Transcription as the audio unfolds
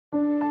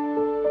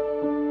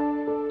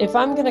if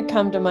I'm going to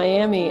come to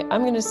Miami,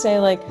 I'm going to say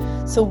like,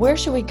 so where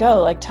should we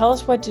go? Like, tell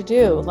us what to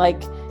do.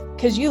 Like,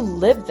 because you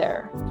live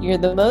there. You're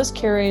the most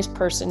curious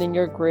person in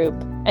your group,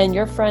 and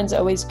your friends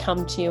always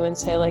come to you and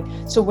say like,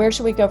 so where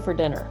should we go for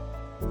dinner?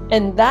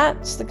 And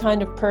that's the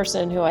kind of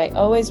person who I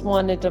always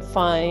wanted to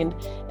find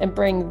and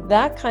bring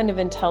that kind of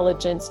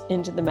intelligence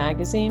into the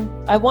magazine.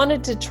 I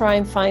wanted to try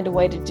and find a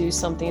way to do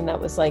something that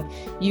was like,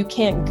 you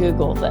can't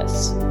Google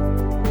this.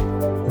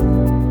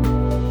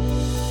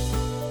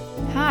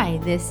 Hi,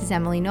 this is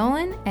Emily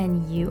Nolan,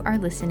 and you are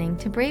listening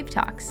to Brave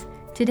Talks.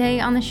 Today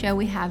on the show,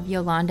 we have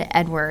Yolanda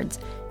Edwards.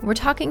 We're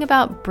talking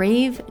about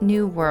brave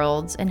new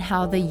worlds and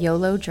how the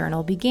YOLO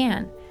Journal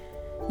began.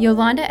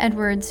 Yolanda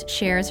Edwards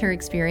shares her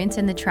experience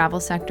in the travel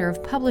sector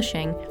of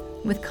publishing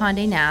with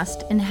Condé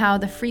Nast and how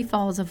the free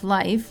falls of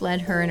life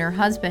led her and her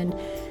husband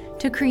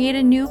to create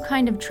a new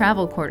kind of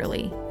travel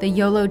quarterly, the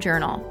YOLO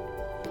Journal.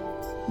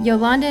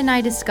 Yolanda and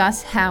I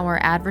discuss how our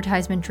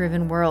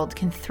advertisement-driven world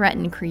can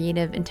threaten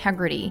creative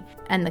integrity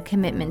and the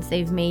commitments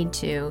they've made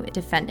to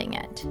defending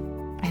it.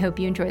 I hope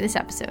you enjoy this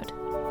episode.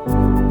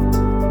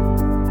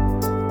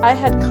 I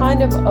had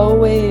kind of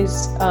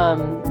always,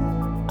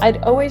 I'd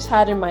always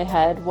had in my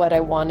head what I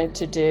wanted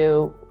to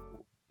do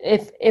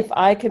if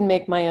I could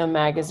make my own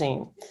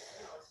magazine,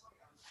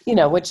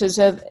 which is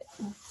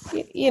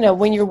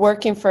when you're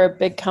working for a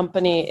big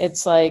company,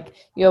 it's like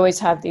you always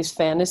have these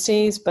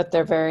fantasies, but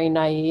they're very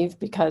naive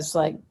because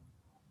like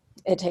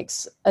it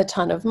takes a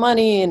ton of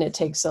money and it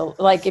takes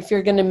if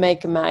you're going to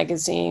make a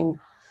magazine,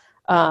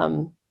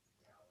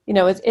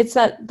 it's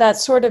that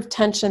sort of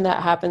tension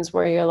that happens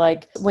where you're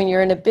like, when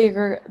you're in a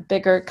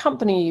bigger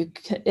company,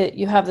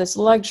 you have this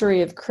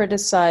luxury of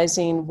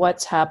criticizing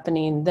what's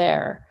happening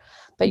there,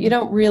 but you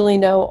don't really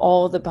know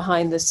all the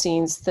behind the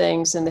scenes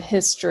things and the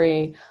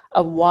history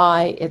of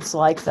why it's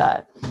like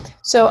that.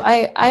 So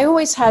I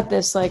always had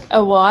this like,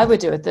 oh, well, I would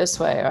do it this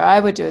way or I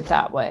would do it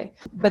that way.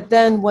 But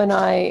then when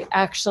I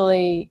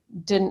actually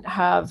didn't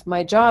have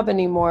my job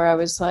anymore, I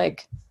was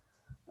like,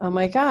 oh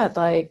my God,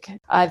 like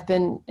I've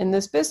been in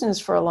this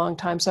business for a long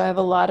time. So I have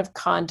a lot of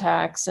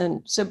contacts.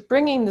 And so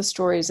bringing the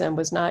stories in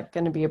was not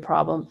going to be a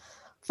problem.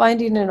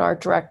 Finding an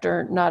art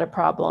director, not a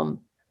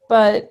problem.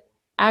 But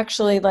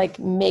actually like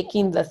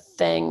making the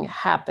thing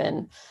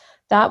happen,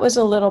 that was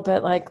a little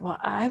bit like, well,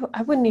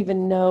 I wouldn't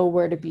even know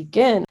where to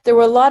begin. There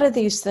were a lot of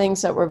these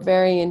things that were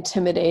very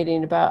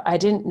intimidating about, I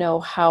didn't know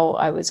how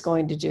I was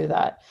going to do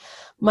that.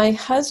 My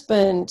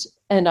husband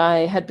and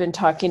I had been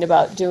talking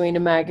about doing a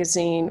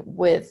magazine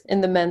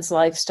in the men's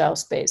lifestyle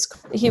space.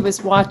 He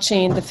was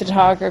watching the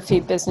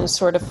photography business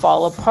sort of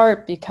fall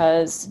apart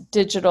because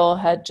digital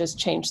had just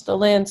changed the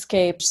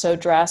landscape so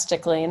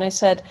drastically. And I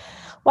said,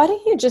 why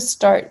don't you just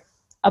start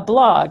a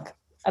blog?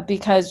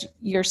 Because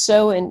you're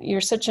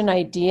such an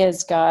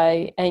ideas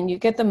guy and you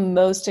get the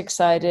most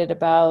excited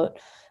about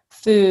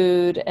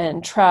food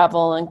and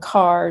travel and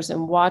cars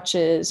and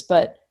watches,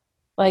 but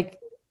like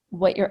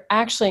what you're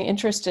actually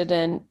interested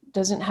in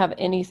doesn't have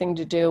anything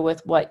to do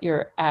with what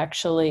you're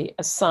actually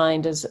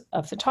assigned as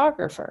a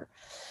photographer.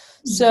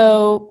 Mm-hmm.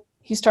 So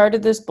he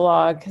started this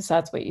blog because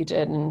that's what you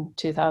did in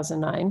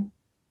 2009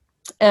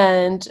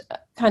 and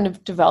kind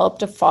of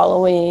developed a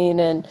following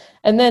and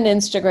then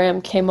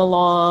Instagram came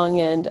along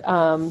and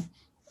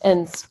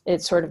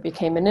it sort of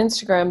became an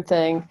Instagram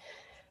thing.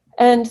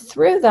 And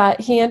through that,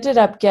 he ended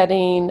up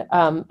getting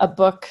a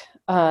book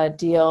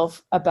deal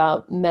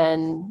about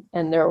men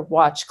and their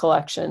watch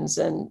collections.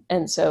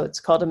 And so it's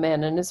called A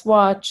Man and His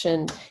Watch.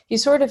 And he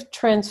sort of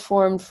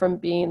transformed from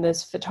being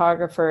this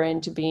photographer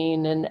into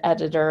being an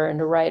editor and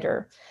a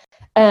writer.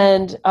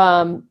 And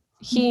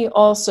he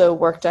also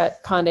worked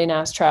at Condé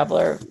Nast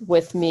Traveler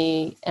with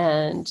me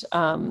and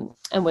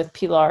with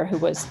Pilar, who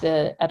was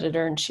the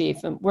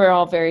editor-in-chief, and we're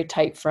all very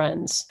tight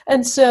friends.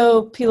 And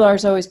so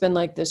Pilar's always been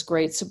like this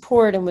great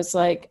support and was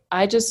like,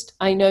 I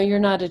know you're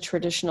not a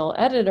traditional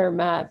editor,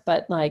 Matt,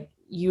 but like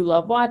you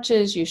love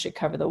watches, you should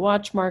cover the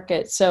watch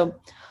market. So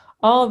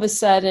all of a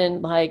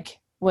sudden, like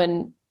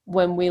when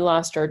we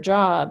lost our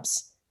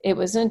jobs, it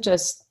wasn't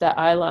just that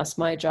I lost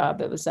my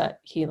job, it was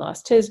that he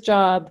lost his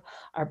job,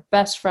 our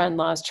best friend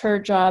lost her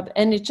job.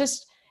 And it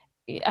just,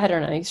 I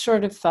don't know, he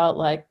sort of felt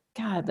like,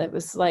 God, that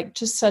was like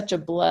just such a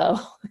blow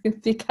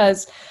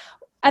because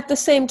at the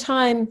same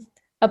time,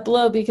 a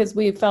blow because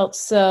we felt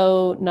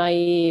so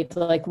naive,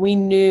 like we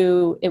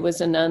knew it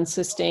was an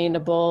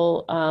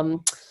unsustainable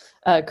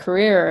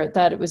career,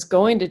 that it was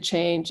going to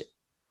change,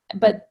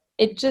 but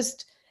it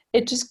just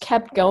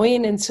kept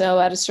going. And so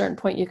at a certain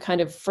point you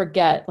kind of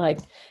forget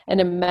and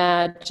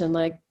imagine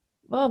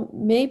well,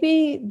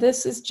 maybe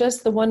this is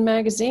just the one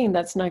magazine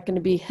that's not going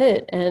to be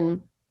hit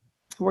and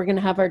we're going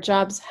to have our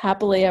jobs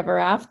happily ever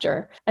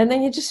after. And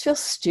then you just feel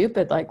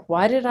stupid. Like,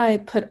 why did I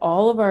put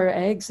all of our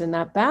eggs in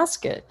that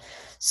basket?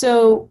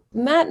 So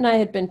Matt and I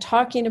had been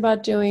talking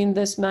about doing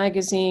this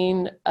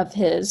magazine of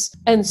his.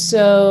 And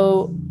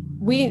so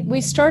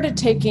we started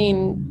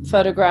taking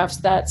photographs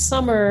that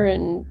summer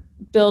and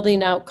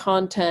building out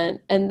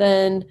content. And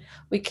then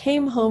we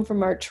came home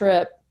from our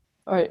trip,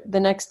 or the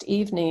next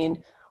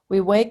evening,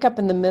 we wake up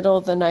in the middle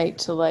of the night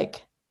to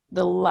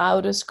the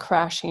loudest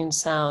crashing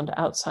sound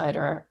outside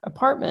our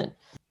apartment.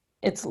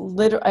 It's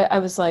literally, I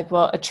was like,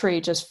 well, a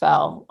tree just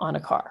fell on a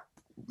car.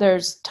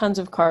 There's tons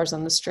of cars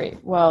on the street.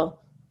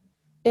 Well,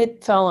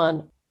 it fell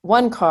on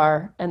one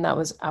car, and that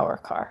was our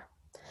car.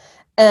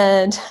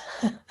 And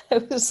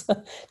it was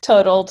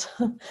totaled.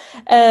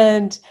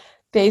 And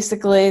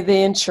basically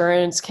the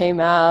insurance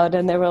came out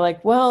and they were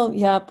like, well,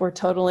 yep, we're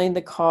totaling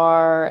the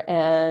car.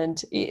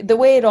 And the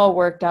way it all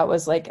worked out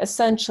was like,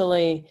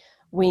 essentially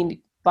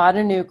we bought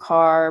a new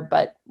car,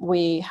 but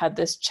we had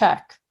this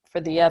check for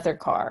the other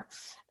car.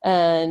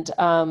 And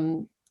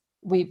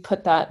we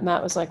put that,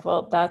 Matt was like,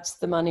 well, that's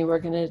the money we're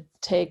going to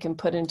take and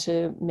put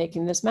into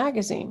making this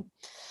magazine.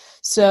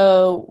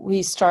 So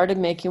we started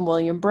making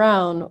William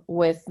Brown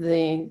with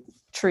the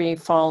tree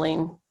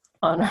falling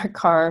on our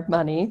car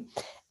money.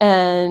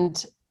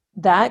 And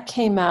that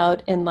came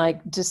out in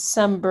like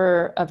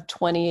December of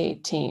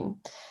 2018.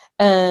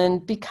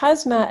 And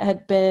because Matt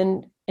had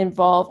been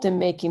involved in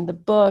making the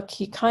book,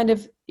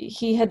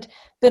 he had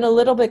been a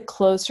little bit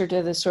closer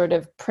to the sort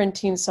of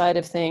printing side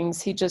of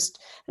things.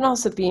 And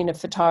also being a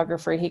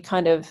photographer,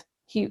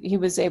 he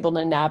was able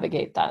to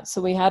navigate that.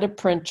 So we had a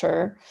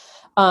printer.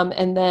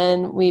 And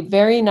then we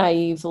very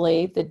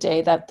naively, the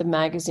day that the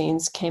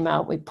magazines came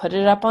out, we put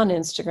it up on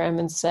Instagram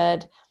and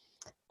said,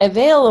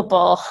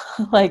 available,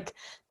 like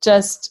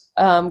just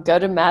go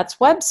to Matt's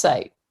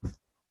website.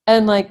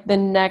 And like the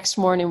next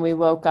morning we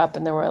woke up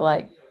and there were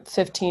like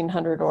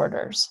 1,500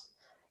 orders.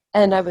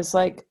 And I was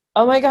like,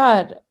 oh my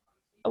God,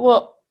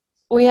 well,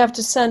 we have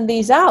to send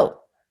these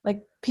out.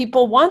 Like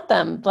people want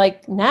them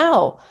like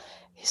now.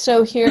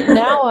 So here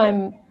now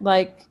I'm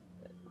like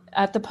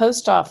at the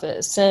post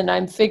office and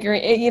I'm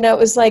figuring, it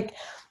was like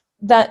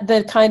that,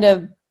 the kind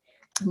of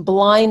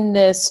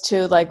blindness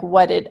to like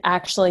what it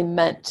actually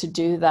meant to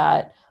do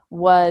that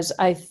was,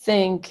 I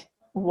think,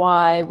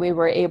 why we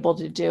were able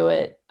to do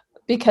it.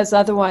 Because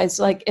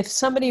otherwise, like if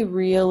somebody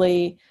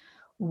really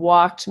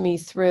walked me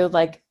through,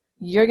 like,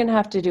 you're going to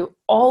have to do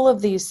all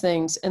of these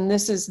things and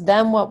this is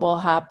then what will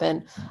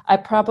happen, I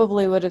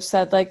probably would have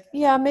said like,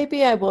 yeah,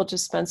 maybe I will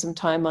just spend some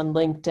time on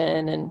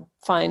LinkedIn and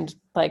find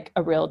like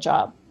a real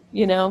job,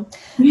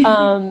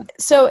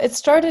 So it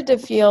started to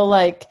feel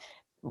like,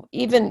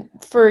 even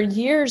for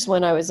years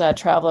when I was at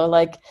Traveler,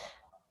 like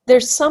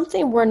there's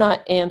something we're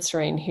not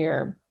answering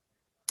here.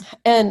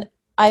 And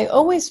I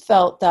always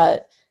felt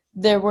that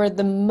there were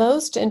the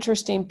most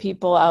interesting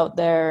people out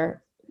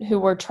there who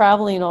were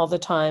traveling all the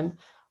time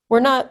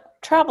were not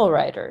travel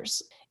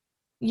writers.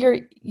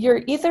 You're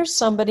either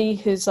somebody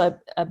who's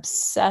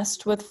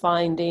obsessed with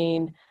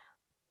finding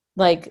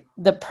like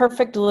the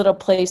perfect little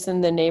place in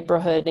the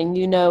neighborhood and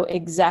you know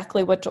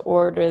exactly what to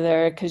order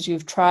there because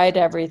you've tried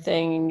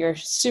everything and you're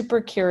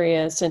super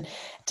curious. And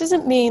it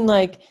doesn't mean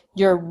like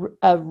you're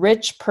a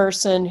rich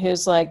person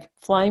who's like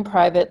flying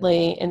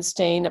privately and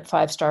staying at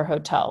 5-star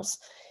hotels.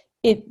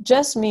 It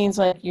just means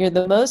like you're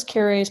the most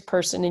curious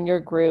person in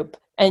your group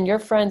and your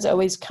friends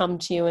always come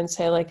to you and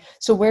say like,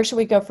 so where should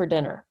we go for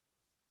dinner?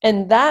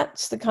 And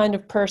that's the kind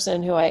of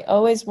person who I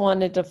always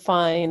wanted to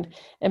find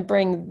and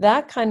bring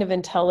that kind of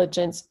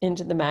intelligence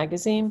into the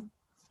magazine,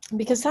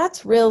 because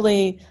that's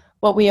really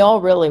what we all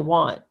really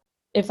want.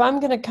 If I'm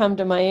going to come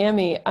to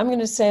Miami, I'm going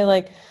to say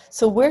like,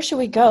 so where should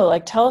we go?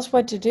 Like, tell us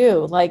what to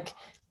do. Like,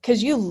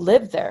 because you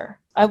live there.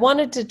 I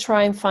wanted to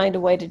try and find a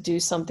way to do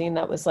something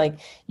that was like,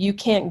 you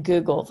can't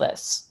Google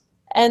this.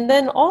 And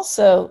then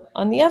also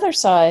on the other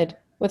side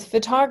with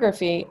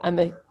photography, I'm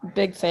a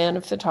big fan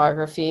of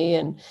photography,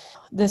 and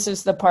this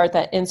is the part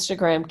that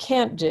Instagram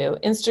can't do.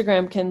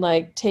 Instagram can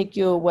like take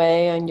you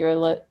away on your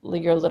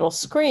little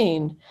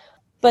screen,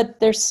 but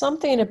there's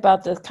something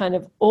about the kind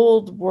of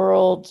old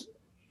world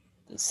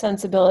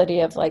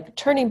sensibility of like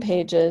turning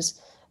pages,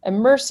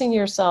 immersing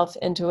yourself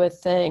into a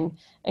thing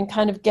and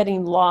kind of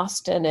getting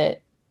lost in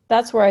it.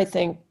 That's where I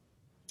think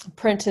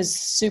print is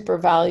super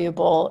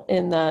valuable,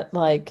 in that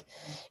like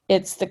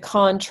it's the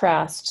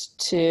contrast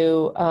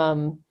to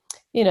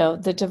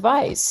the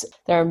device.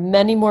 There are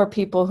many more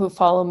people who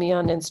follow me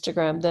on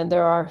Instagram than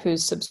there are who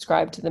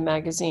subscribe to the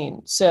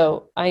magazine.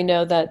 So I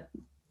know that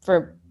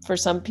for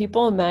some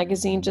people, a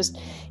magazine just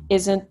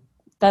isn't,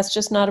 that's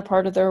just not a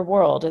part of their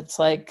world. It's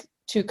like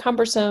too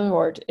cumbersome,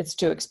 or it's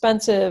too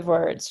expensive,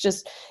 or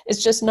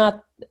it's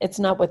not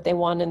what they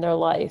want in their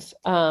life.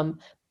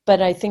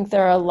 But I think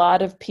there are a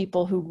lot of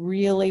people who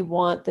really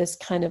want this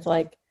kind of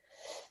like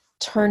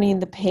turning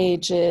the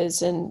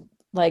pages and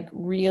like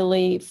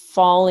really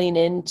falling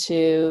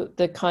into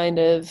the kind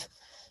of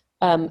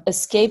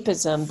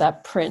escapism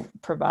that print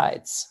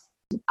provides.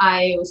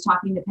 I was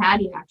talking to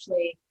Patty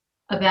actually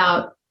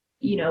about,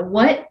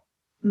 what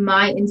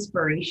my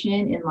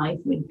inspiration in life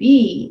would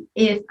be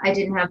if I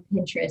didn't have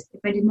Pinterest, if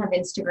I didn't have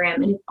Instagram,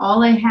 and if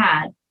all I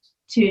had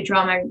to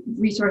draw my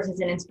resources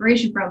and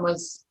inspiration from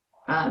was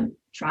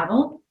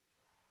travel,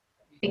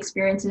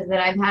 experiences that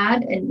I've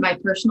had and my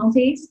personal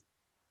taste,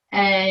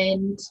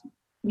 and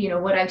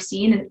what I've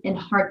seen in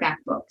hardback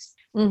books.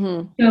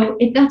 Mm-hmm. So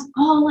if that's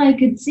all I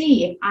could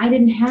see, if I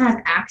didn't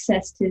have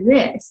access to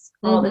this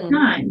all the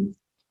time,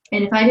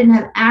 And if I didn't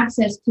have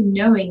access to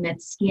knowing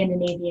that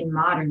Scandinavian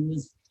modern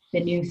was the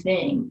new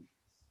thing,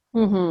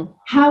 Mm-hmm.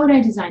 how would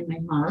I design my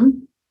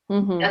home?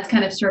 Mm-hmm. That's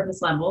kind of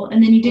surface level.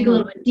 And then you dig a Mm-hmm.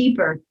 little bit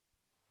deeper.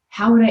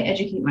 How would I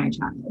educate my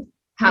child?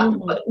 Mm-hmm.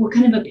 What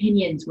kind of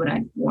opinions would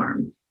I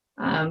form?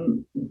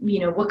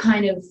 What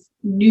kind of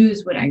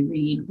news would I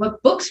read?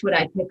 What books would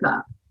I pick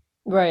up?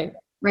 Right.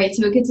 Right.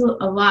 So it gets a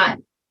lot,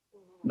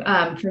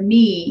 for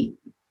me,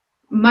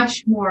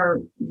 much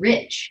more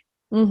rich.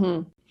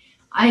 Mm-hmm.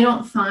 I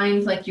don't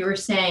find, like you were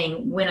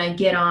saying, when I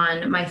get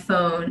on my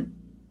phone,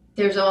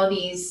 there's all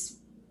these,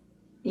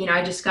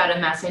 I just got a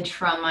message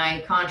from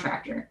my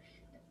contractor,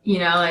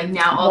 like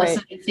now all of a Right.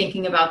 sudden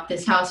thinking about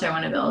this house I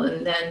want to build.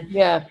 And then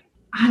Yeah.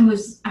 I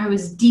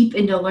was deep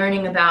into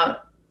learning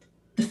about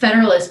the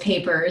Federalist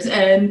Papers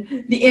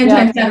and the Yeah.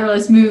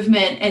 Anti-Federalist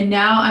movement, and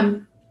now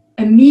I'm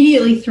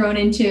immediately thrown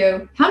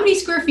into how many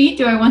square feet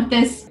do I want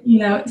this?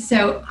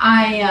 So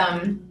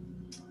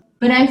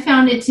but I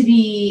found it to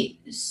be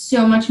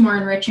so much more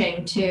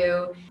enriching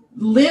to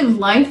live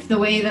life the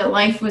way that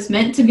life was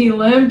meant to be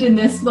lived in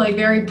this like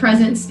very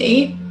present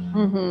state,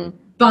 Mm-hmm.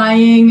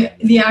 buying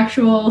the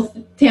actual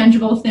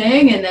tangible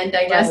thing and then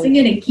Right. digesting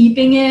it and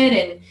keeping it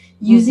and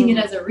using it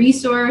Mm-hmm. as a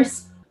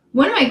resource.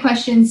 One of my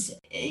questions,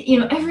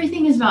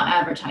 everything is about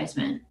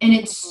advertisement, and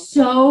it's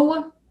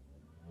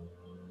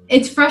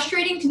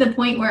frustrating to the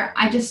point where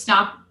I just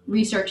stop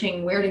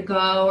researching where to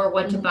go or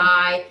what to Mm-hmm.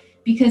 buy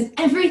because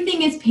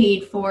everything is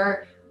paid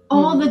for.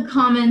 All Mm-hmm. the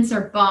comments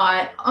are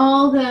bought.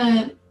 All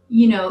the,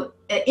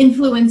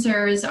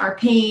 influencers are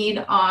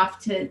paid off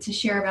to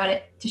share about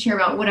it, to share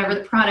about whatever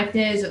the product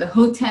is or the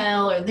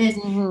hotel or this.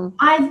 Mm-hmm.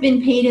 I've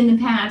been paid in the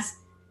past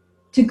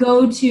to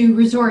go to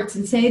resorts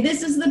and say,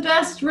 this is the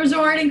best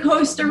resort in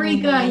Costa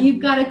Rica. Mm-hmm.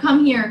 You've got to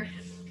come here.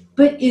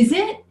 But is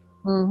it?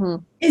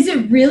 Mm-hmm. Is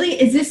it really?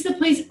 Is this the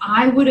place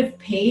I would have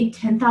paid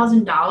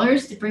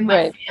 $10,000 to bring my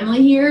Right.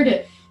 family here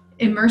to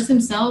immerse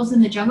themselves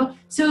in the jungle?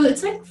 So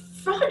it's like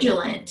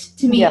fraudulent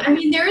to me. Yeah. I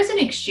mean, there is an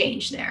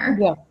exchange there.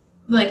 Yeah.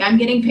 Like I'm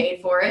getting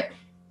paid for it.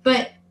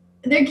 But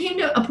there came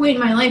to a point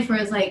in my life where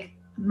I was like,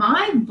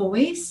 my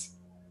voice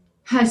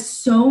has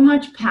so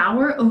much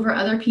power over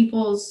other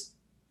people's,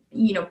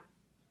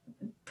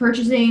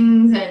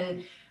 purchasings,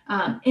 and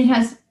it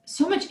has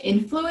so much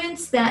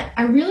influence that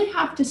I really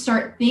have to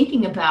start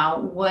thinking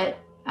about what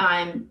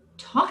I'm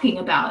talking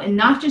about and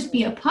not just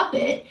be a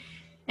puppet.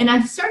 And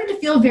I've started to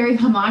feel very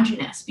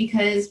homogenous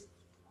because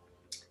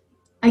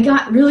I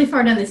got really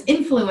far down this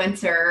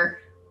influencer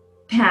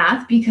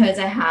path because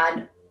I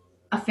had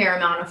a fair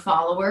amount of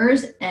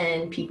followers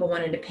and people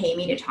wanted to pay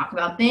me to talk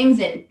about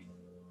things. And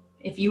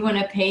if you want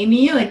to pay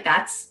me, like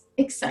that's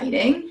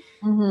exciting.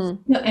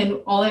 Mm-hmm. And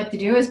all I have to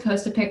do is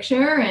post a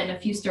picture and a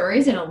few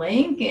stories and a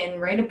link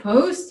and write a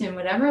post and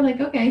whatever.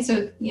 Like, okay,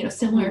 so,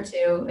 similar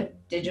to a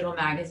digital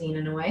magazine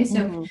in a way. So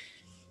Mm-hmm.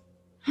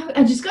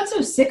 I just got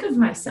so sick of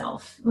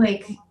myself.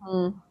 Like,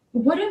 Mm-hmm.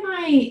 what am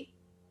I?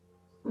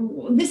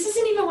 This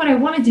isn't even what I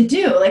wanted to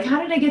do. Like,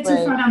 how did I get so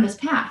Right. far down this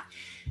path?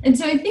 And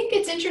so I think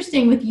it's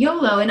interesting with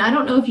YOLO, and I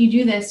don't know if you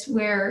do this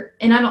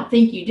and I don't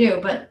think you do,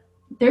 but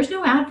there's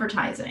no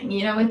advertising,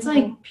 it's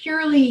like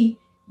purely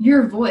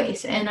your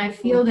voice. And I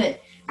feel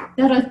that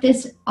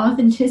this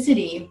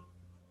authenticity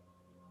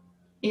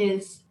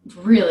is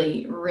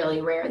really,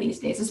 really rare these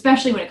days,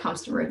 especially when it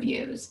comes to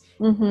reviews.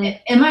 Mm-hmm.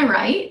 Am I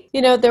right?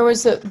 There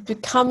was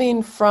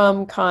coming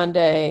from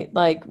Condé,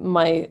 like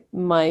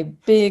my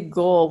big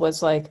goal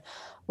was like,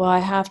 well, I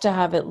have to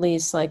have at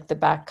least like the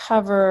back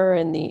cover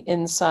and the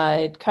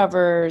inside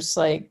covers,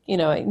 like,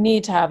 I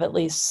need to have at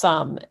least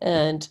some.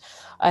 And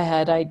I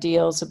had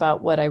ideals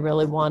about what I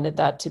really wanted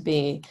that to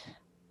be.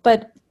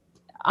 But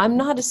I'm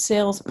not a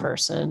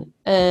salesperson,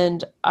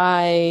 and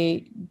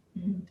I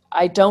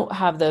don't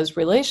have those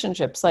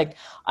relationships. Like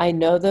I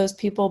know those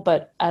people,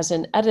 but as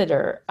an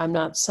editor, I'm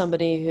not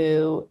somebody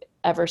who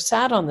ever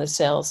sat on the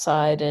sales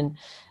side and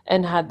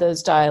had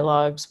those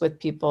dialogues with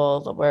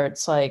people where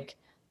it's like,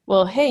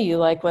 well, hey, you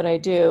like what I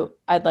do,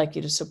 I'd like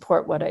you to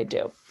support what I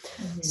do.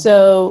 Mm-hmm.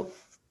 So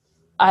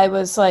I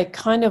was like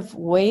kind of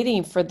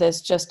waiting for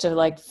this just to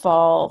like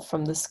fall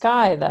from the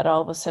sky, that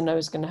all of a sudden I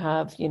was going to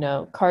have,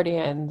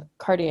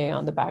 Cartier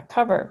on the back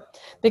cover,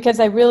 because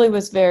I really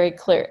was very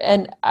clear.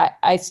 And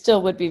I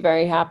still would be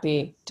very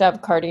happy to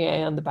have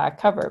Cartier on the back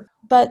cover.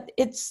 But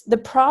it's the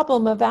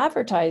problem of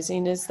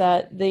advertising is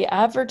that the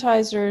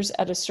advertisers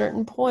at a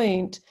certain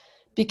point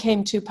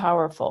became too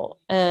powerful,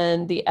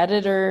 and the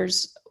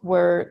editors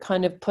were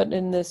kind of put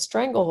in this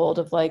stranglehold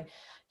of like,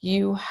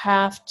 you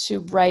have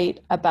to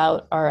write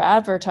about our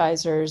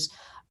advertisers,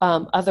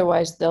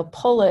 otherwise they'll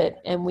pull it,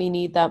 and we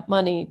need that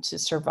money to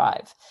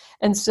survive.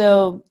 And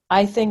so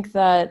I think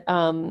that,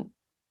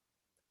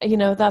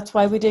 that's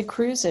why we did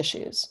cruise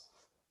issues.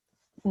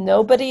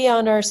 Nobody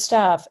on our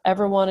staff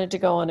ever wanted to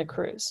go on a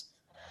cruise.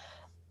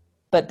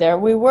 But there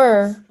we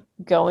were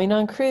going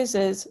on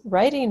cruises,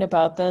 writing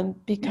about them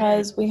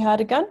because we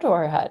had a gun to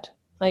our head.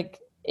 Like,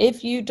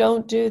 if you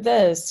don't do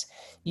this,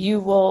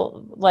 you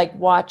will like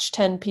watch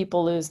 10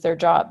 people lose their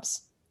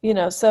jobs,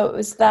 so it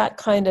was that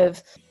kind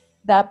of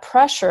that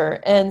pressure.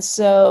 And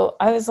so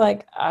I was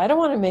like, I don't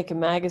want to make a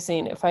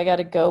magazine if I got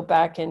to go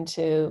back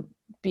into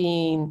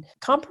being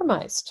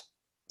compromised.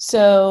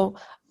 So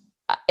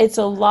it's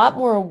a lot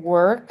more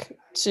work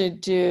to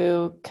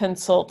do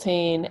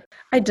consulting.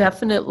 I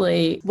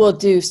definitely will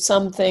do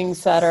some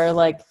things that are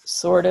like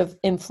sort of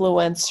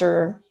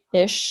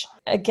influencer-ish.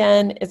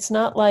 Again, it's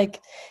not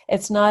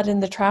in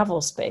the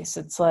travel space.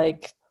 It's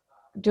like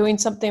doing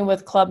something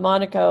with Club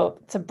Monaco.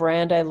 It's a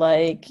brand I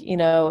like,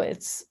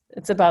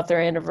 it's about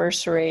their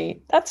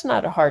anniversary. That's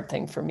not a hard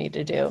thing for me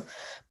to do.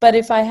 But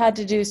if I had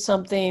to do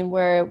something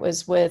where it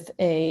was with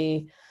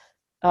a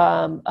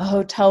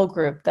hotel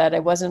group that I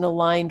wasn't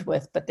aligned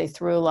with, but they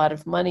threw a lot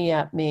of money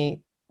at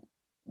me,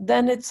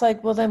 then it's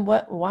like, well, then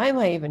why am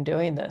I even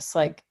doing this?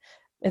 Like,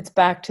 it's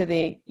back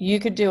to you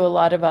could do a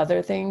lot of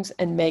other things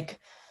and make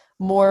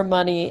more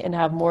money and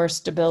have more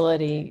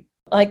stability.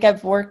 Like,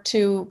 I've worked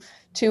too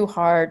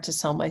hard to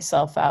sell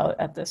myself out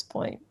at this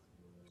point.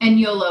 And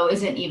YOLO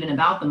isn't even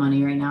about the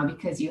money right now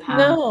because you have.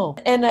 No.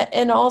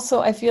 And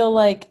also I feel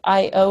like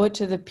I owe it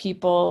to the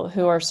people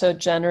who are so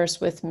generous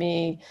with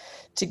me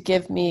to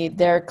give me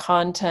their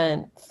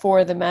content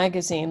for the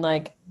magazine.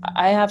 Like,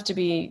 it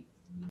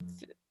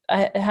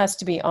has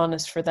to be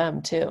honest for them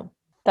too.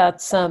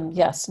 That's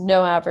yes,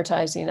 no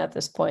advertising at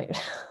this point.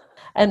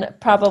 And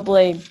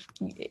probably,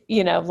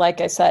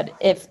 like I said,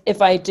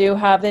 if I do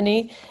have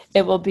any,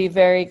 it will be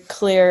very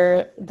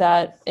clear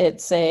that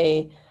it's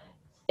a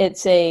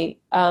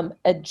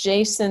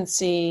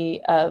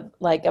adjacency of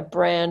like a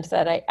brand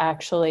that I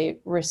actually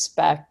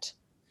respect.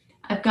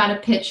 I've got a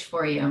pitch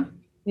for you.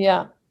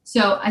 Yeah.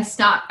 So I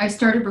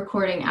started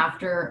recording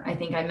after I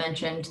think I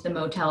mentioned the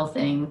motel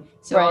thing.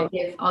 So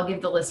right. I'll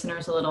give the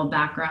listeners a little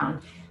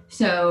background.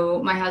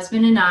 So my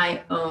husband and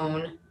I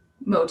own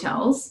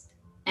motels,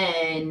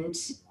 and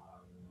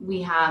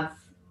we have,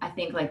 I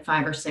think, like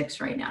 5 or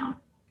 6 right now.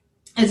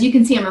 As you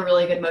can see, I'm a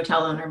really good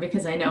motel owner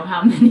because I know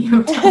how many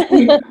hotels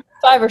we have.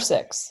 5 or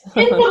 6.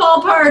 In the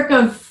ballpark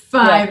of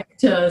 5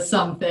 to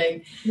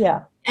something.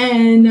 Yeah.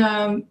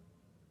 And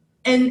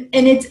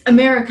it's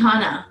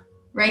Americana,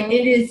 right?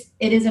 Mm-hmm.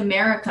 It is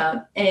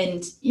America.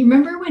 And you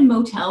remember when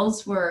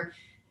motels were,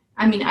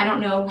 I mean, I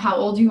don't know how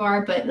old you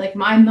are, but like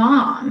my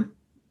mom,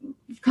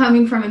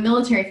 coming from a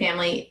military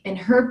family, and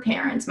her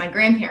parents, my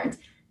grandparents,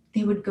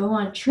 they would go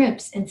on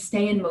trips and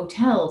stay in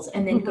motels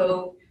and then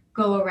mm-hmm.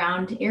 go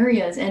around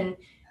areas, and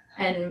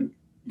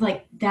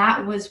like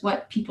that was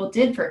what people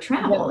did for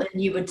travel. Yeah.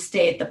 And you would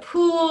stay at the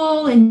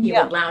pool and you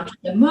would lounge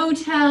at the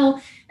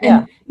motel.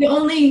 And the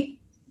only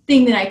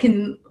thing that I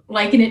can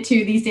liken it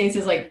to these days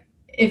is like,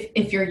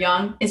 if you're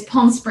young, is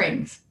Palm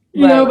Springs,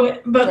 you know,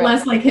 but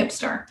less like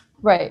hipster.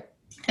 Right.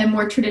 And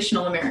more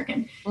traditional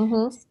American.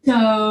 Mm-hmm.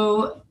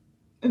 So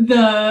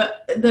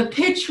the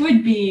pitch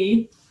would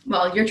be,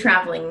 well, you're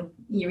traveling,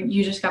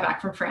 you just got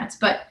back from France,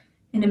 but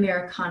an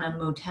Americana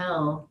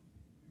motel,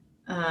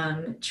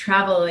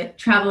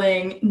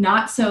 traveling,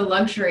 not so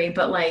luxury,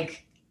 but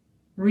like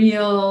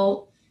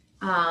real,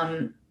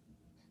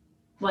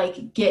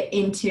 like get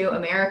into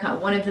America.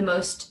 One of the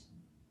most,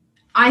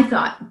 I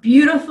thought,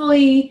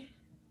 beautifully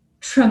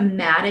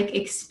traumatic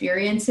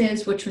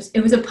experiences,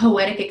 it was a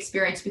poetic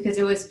experience because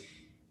it was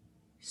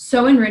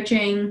so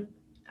enriching,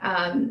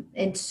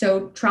 and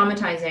so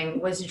traumatizing,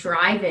 was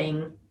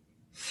driving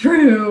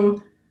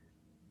through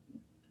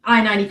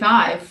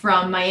I-95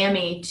 from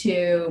Miami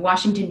to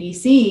Washington,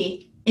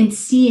 D.C., and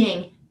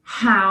seeing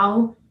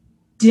how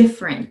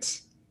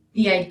different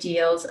the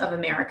ideals of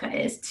America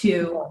is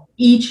to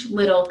each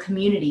little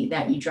community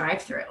that you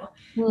drive through.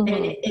 Mm-hmm.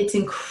 And it's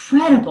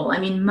incredible. I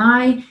mean,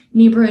 my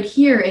neighborhood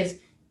here is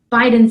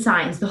Biden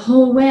signs the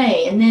whole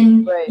way. And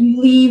then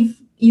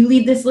you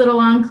leave this little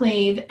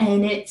enclave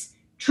and it's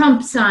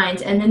Trump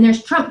signs, and then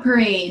there's Trump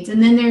parades,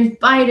 and then there's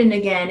Biden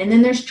again, and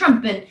then there's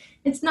Trump. And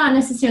it's not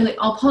necessarily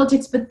all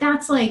politics, but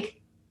that's like,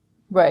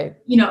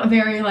 you know, a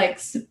very like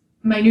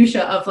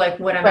minutia of like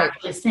what I'm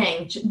actually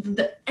saying.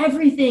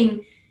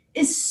 Everything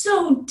is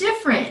so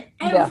different.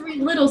 Every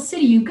little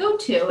city you go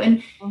to.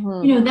 And,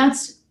 you know,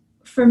 that's,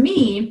 for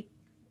me,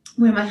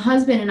 when my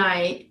husband and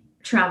I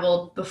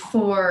traveled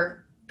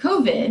before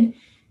COVID,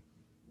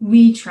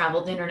 we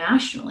traveled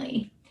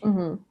internationally.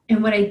 Mm-hmm.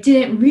 And what I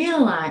didn't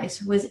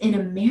realize was in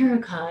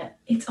America,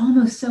 it's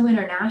almost so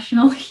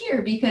international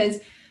here because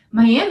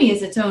Miami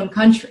is its own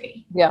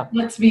country. Yeah.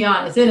 Let's be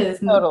honest. It is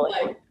totally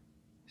like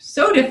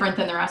so different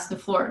than the rest of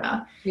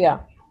Florida. Yeah.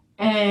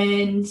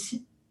 And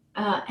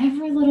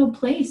every little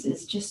place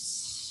is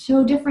just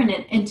so different.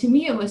 And to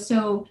me, it was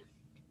so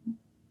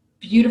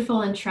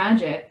beautiful and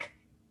tragic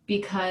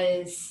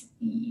because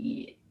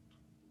you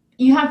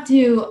have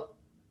to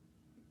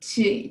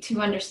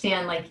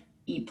understand like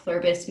e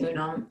pluribus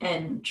unum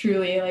and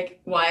truly like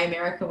why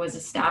America was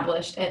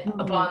established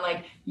upon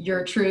like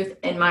your truth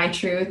and my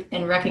truth,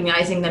 and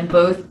recognizing them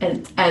both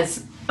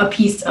as a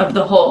piece of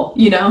the whole,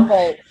 you know?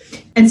 Right.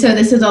 And so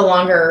this is a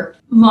longer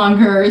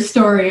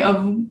story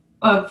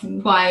of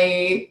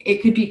why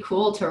it could be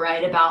cool to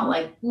write about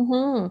like,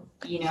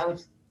 you know,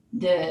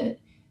 the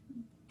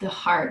the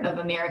heart of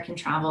American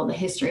travel, the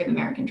history of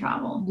American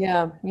travel.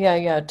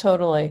 Yeah,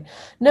 totally.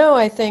 No,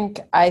 I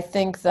think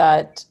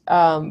that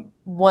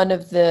one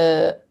of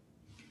the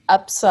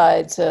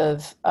upsides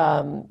of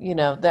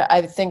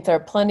I think there are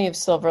plenty of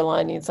silver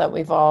linings that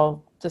we've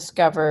all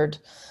discovered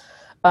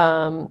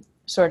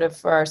sort of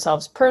for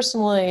ourselves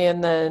personally,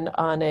 and then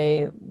on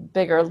a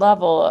bigger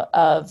level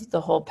of the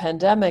whole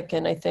pandemic.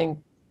 And I think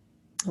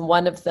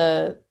one of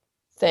the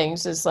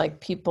things is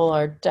like people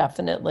are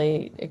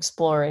definitely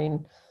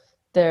exploring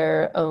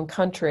their own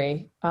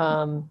country.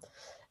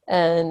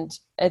 And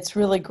it's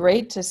really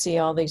great to see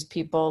all these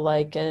people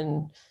like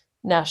in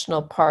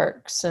national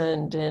parks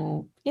and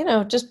in,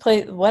 just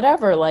play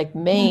whatever, like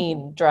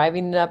Maine,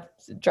 driving up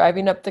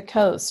the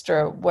coast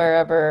or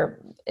wherever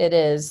it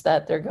is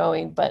that they're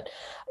going. But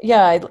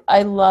yeah,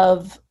 I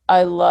love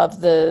I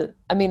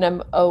mean,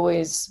 I've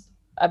always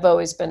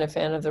been a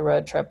fan of the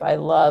road trip. I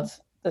love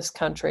this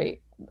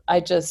country. I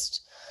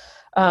just,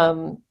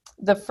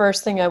 the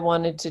first thing I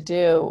wanted to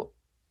do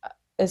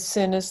as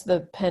soon as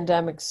the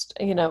pandemic,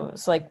 it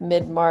was like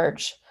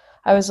mid-March,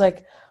 I was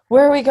like,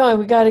 where are we going?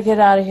 We got to get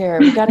out of here.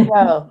 We got to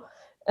go.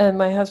 And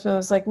my husband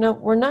was like, no,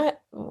 we're not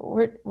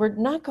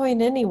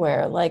going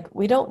anywhere. Like,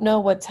 we don't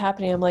know what's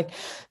happening. I'm like,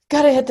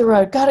 got to hit the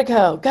road, got to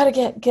go, got to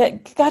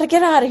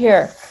get out of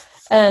here.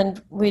 And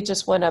we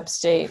just went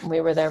upstate and we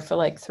were there for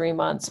like 3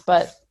 months.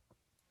 But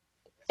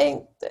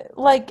I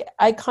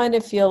kind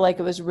of feel like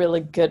it was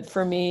really good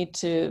for me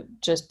to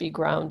just be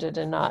grounded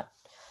and not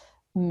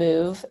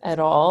move at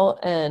all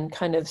and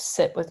kind of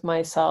sit with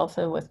myself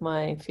and with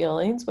my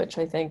feelings, which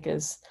I think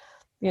is,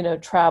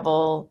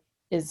 travel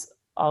is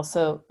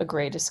also a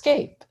great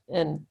escape.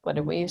 And what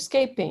are we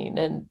escaping?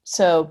 And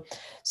so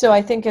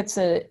I think it's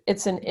been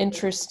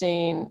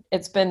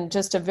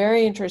just a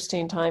very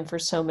interesting time for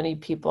so many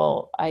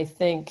people. I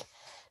think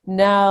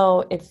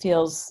now it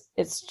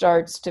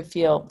starts to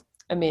feel,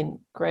 I mean,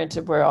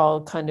 granted, we're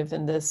all kind of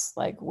in this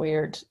like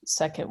weird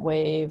second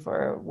wave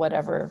or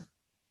whatever.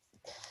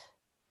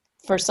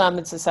 For some,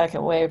 it's a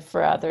second wave.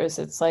 For others,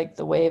 it's like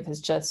the wave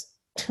has just,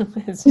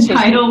 it's The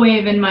tidal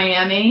wave in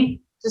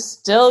Miami. just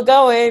still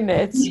going.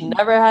 It's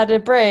never had a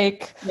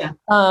break. Yeah.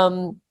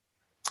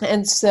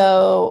 And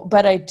so,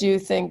 but I do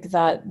think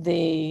that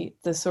the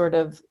sort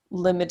of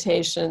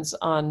limitations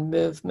on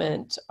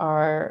movement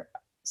are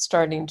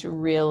starting to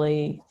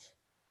really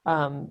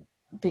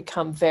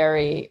become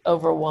very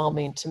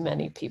overwhelming to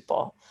many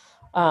people.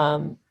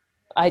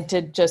 I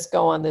did just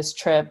go on this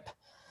trip,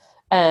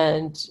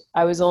 and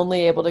I was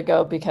only able to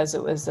go because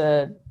it was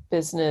a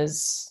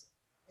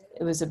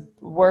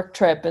work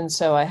trip. And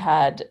so I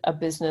had a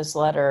business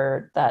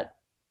letter that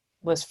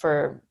was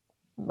for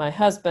my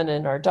husband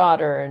and our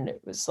daughter. And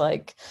it was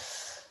like,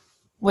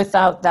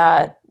 without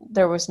that,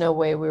 there was no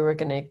way we were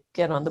going to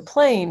get on the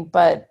plane.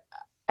 But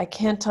I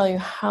can't tell you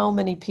how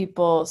many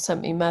people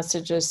sent me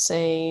messages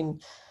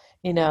saying,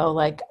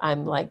 like,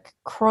 I'm like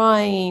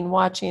crying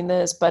watching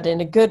this, but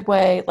in a good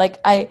way. Like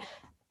I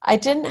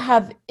didn't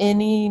have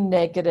any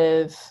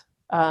negative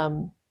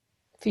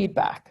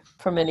feedback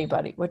from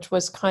anybody, which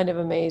was kind of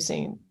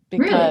amazing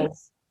because, Really?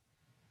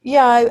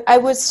 yeah, I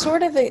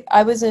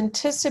was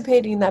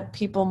anticipating that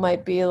people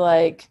might be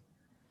like,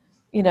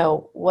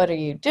 what are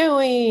you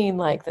doing?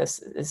 Like, this,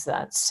 is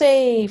that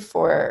safe?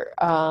 Or,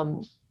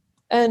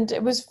 and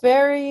it was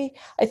I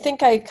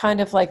think I kind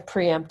of like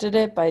preempted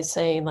it by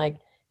saying like,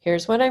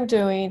 here's what I'm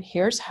doing,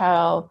 here's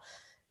how.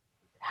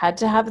 Had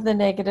to have the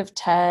negative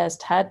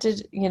test, had to,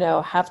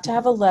 have to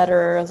have a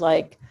letter,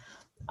 like,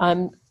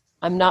 I'm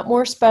not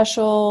more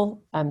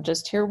special, I'm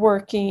just here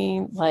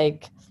working,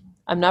 like,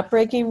 I'm not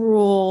breaking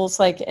rules,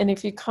 like. And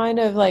if you kind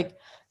of like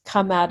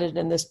come at it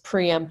in this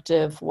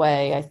preemptive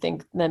way, I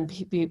think then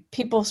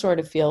people sort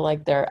of feel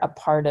like they're a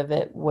part of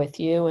it with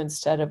you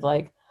instead of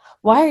like,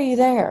 why are you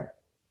there?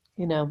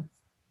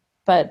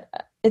 But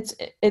it's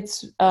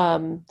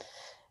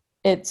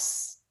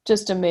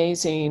just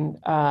amazing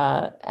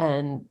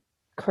and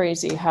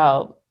crazy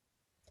how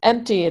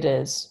empty it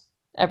is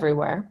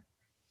everywhere,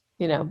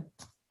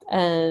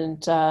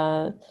 and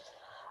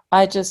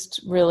I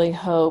just really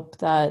hope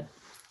that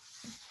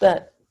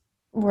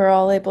we're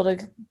all able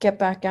to get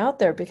back out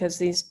there,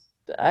 because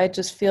I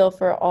just feel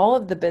for all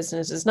of the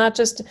businesses, not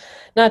just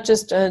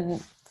in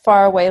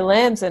faraway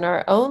lands, in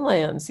our own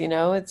lands,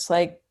 it's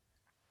like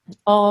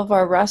all of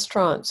our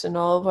restaurants and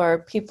all of our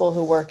people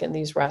who work in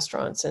these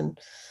restaurants and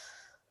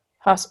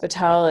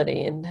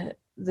hospitality, and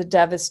the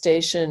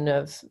devastation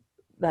of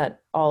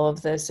that all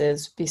of this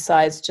is,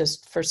 besides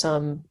just for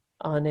some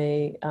on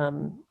a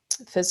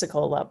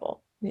physical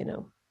level.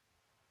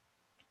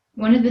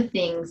 One of the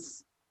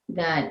things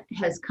that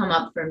has come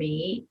up for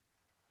me,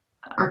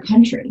 our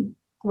country,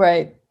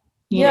 Right.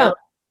 you know,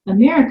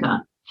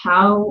 America,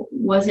 how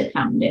was it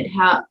founded?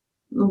 How,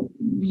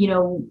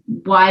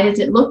 why does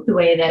it look the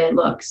way that it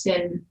looks?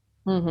 And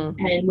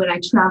and when I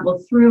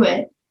travel through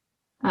it,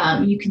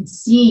 you can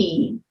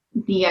see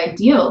the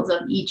ideals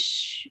of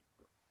each,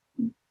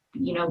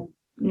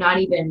 not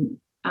even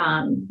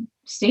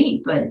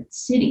state, but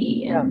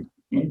city and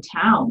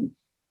town,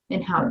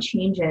 and how it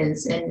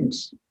changes. And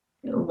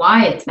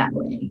why it's that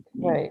way.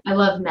 Right. I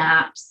love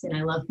maps and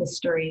I love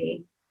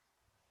history.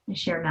 I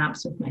share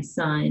maps with my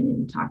son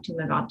and talk to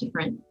him about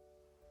different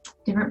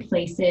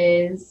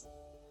places.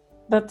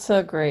 That's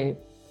so great.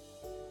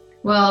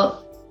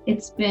 Well,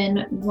 it's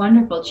been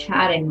wonderful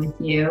chatting with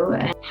you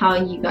and how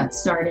you got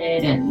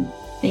started, and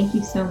thank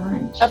you so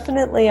much.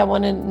 Definitely, I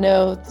want to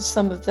know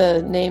some of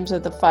the names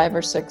of the 5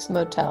 or 6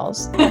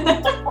 motels.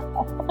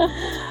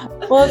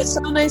 Well, it's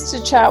so nice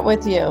to chat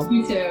with you.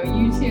 You too.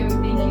 Thank you so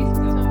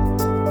much.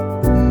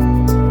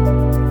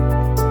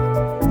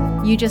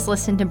 You just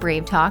listened to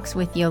Brave Talks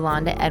with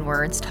Yolanda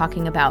Edwards,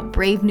 talking about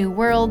Brave New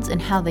Worlds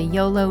and how the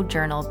YOLO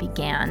Journal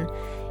began.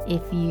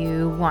 If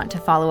you want to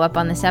follow up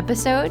on this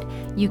episode,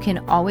 you can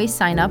always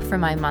sign up for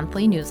my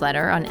monthly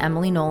newsletter on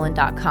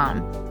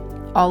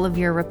emilynolan.com. All of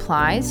your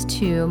replies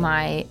to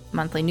my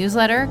monthly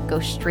newsletter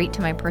go straight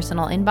to my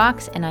personal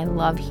inbox, and I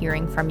love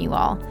hearing from you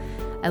all.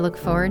 I look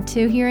forward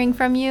to hearing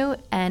from you,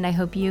 and I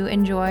hope you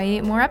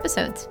enjoy more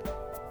episodes.